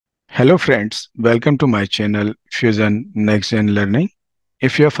Hello friends, welcome to my channel Fusion Next Gen Learning.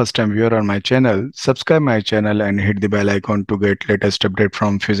 If you're first time viewer on my channel, subscribe my channel and hit the bell icon to get latest update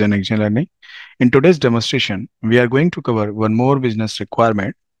from Fusion Next Gen Learning. In today's demonstration, we are going to cover one more business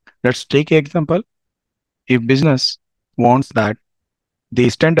requirement. Let's take an example. If business wants that the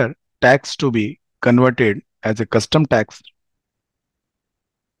standard tax to be converted as a custom tax,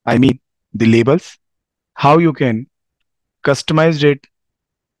 I mean the labels, how you can customize it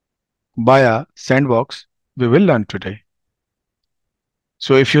via Sandbox, we will learn today.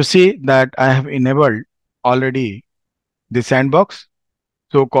 So if you see that I have enabled already the sandbox,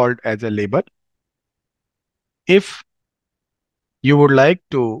 so called as a label. If you would like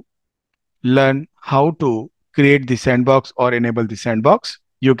to learn how to create the sandbox or enable the sandbox,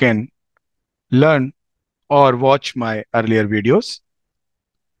 you can learn or watch my earlier videos.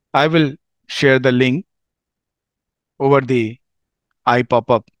 I will share the link over the I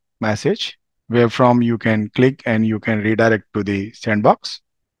pop-up message where from you can click and you can redirect to the sandbox.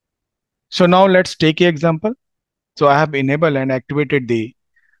 So now let's take an example. So I have enabled and activated the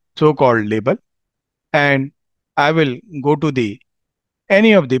so-called label, and I will go to the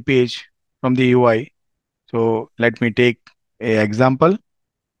any of the page from the UI. So let me take a example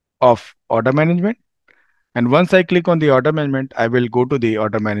of order management. And once I click on the order management, I will go to the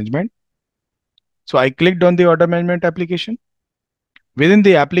order management. So I clicked on the order management application. Within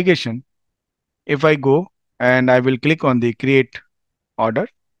the application, if I go and I will click on the create order.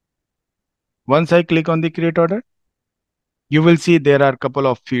 Once I click on the create order, you will see there are a couple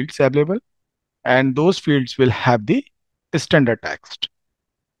of fields available, and those fields will have the standard text.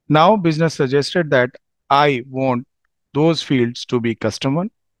 Now business suggested that I want those fields to be custom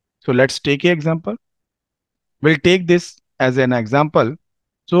one. So let's take an example. We'll take this as an example.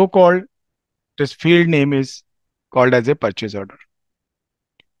 So called this field name is called as a purchase order.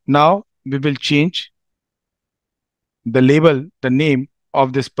 Now we will change the label, the name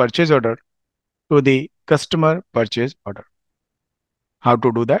of this purchase order to the customer purchase order. How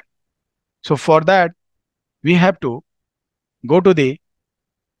to do that? So for that, we have to go to the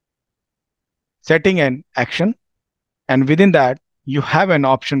setting and action. And within that, you have an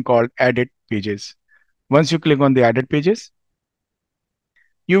option called edit pages. Once you click on the edit pages,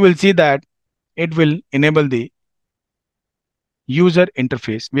 you will see that it will enable the user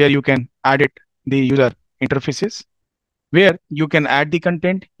interface where you can edit the user interfaces, where you can add the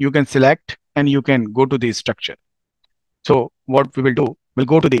content, you can select, and you can go to the structure. So what we will do, we'll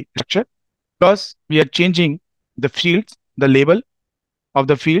go to the structure because we are changing the fields, the label of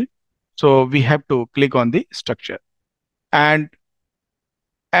the field. So we have to click on the structure and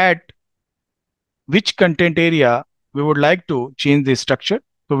add which content area we would like to change the structure.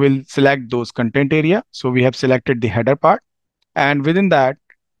 So we'll select those content area. So we have selected the header part, and within that,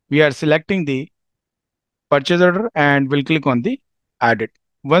 we are selecting the purchase order and we'll click on the edit.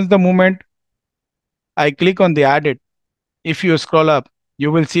 Once the moment I click on the edit, if you scroll up,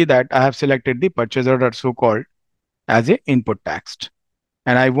 you will see that I have selected the purchase order so called as a input text.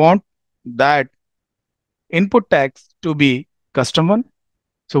 And I want that input text to be custom one.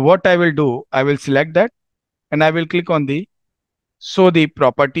 So what I will do, I will select that and I will click on the show the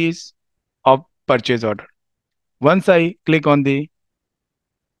properties of purchase order. Once I click on the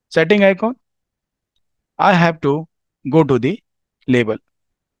setting icon, I have to go to the label.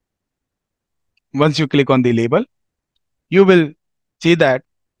 Once you click on the label, you will see that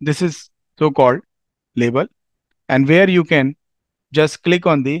this is so-called label, and where you can just click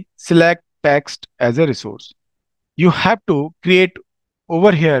on the select text as a resource. You have to create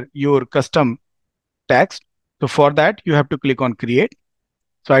over here your custom text. So for that, you have to click on create.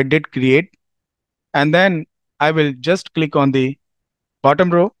 So I did create, and then I will just click on the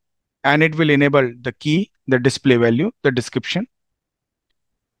bottom row and it will enable the key, the display value, the description.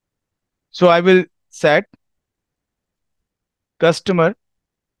 So I will set customer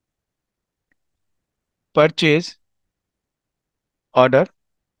purchase order.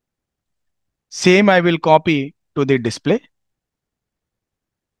 Same I will copy to the display.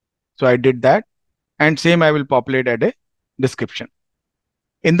 So I did that, and same I will populate at a description.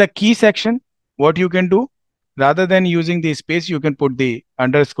 In the key section, what you can do, rather than using the space, you can put the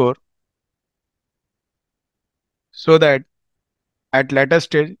underscore so that at later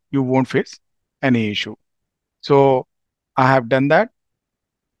stage, you won't face any issue. So I have done that.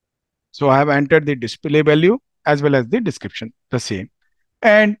 So I have entered the display value as well as the description, the same.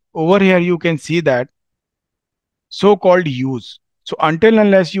 And over here, you can see that so-called use. So until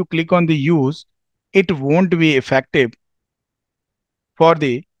unless you click on the use, it won't be effective for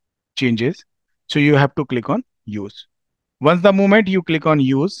the changes. So you have to click on use. Once the moment you click on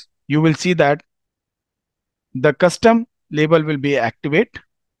use, you will see that the custom label will be activate.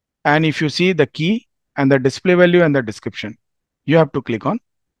 And if you see the key and the display value and the description, you have to click on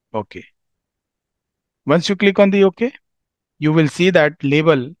OK. Once you click on the OK, you will see that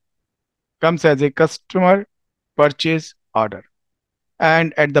label comes as a customer purchase order.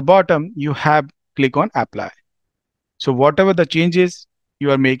 And at the bottom, you have click on apply. So whatever the changes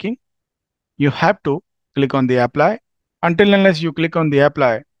you are making, you have to click on the apply. Until unless you click on the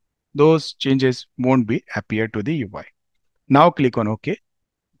apply, those changes won't be appear to the UI. Now click on OK.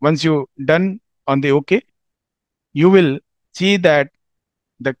 Once you done on the OK, you will see that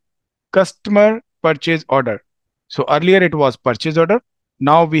the customer purchase order. So earlier it was purchase order.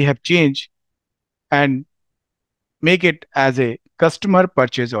 Now we have changed and make it as a customer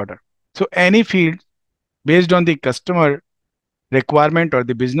purchase order. So any field based on the customer requirement or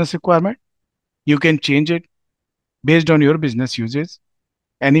the business requirement, you can change it based on your business uses,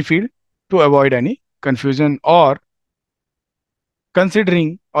 any field, to avoid any confusion or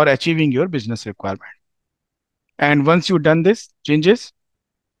considering or achieving your business requirement. And once you've done this changes,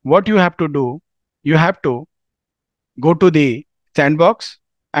 what you have to do, you have to go to the sandbox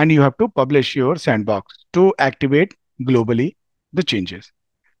and you have to publish your sandbox to activate globally the changes.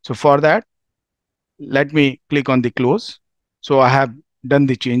 So for that, let me click on the close. So I have done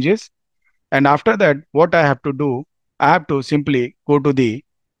the changes. And after that, what I have to do, I have to simply go to the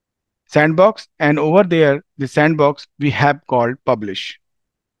sandbox, and over there, the sandbox we have called publish.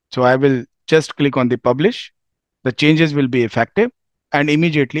 So I will just click on the publish. The changes will be effective and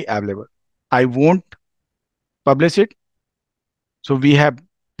immediately available. I won't publish it. So we have,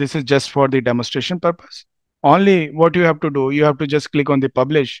 this is just for the demonstration purpose. Only what you have to do, you have to just click on the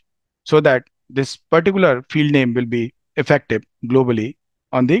publish so that this particular field name will be effective globally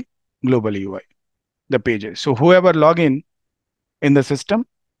on the global UI, the pages. So whoever log in the system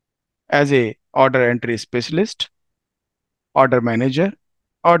as a order entry specialist, order manager,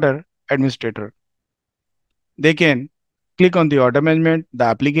 order administrator, they can click on the order management, the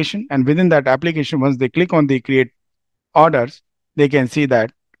application, and within that application, once they click on the create orders, they can see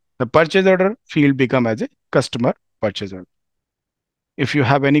that the purchase order field become as a customer purchase order. If you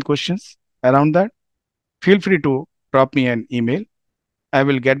have any questions around that, feel free to drop me an email. I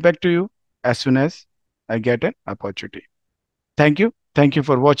will get back to you as soon as I get an opportunity. Thank you. Thank you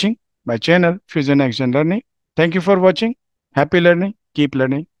for watching my channel, Fusion Action Learning. Thank you for watching. Happy learning. Keep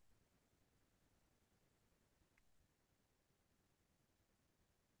learning.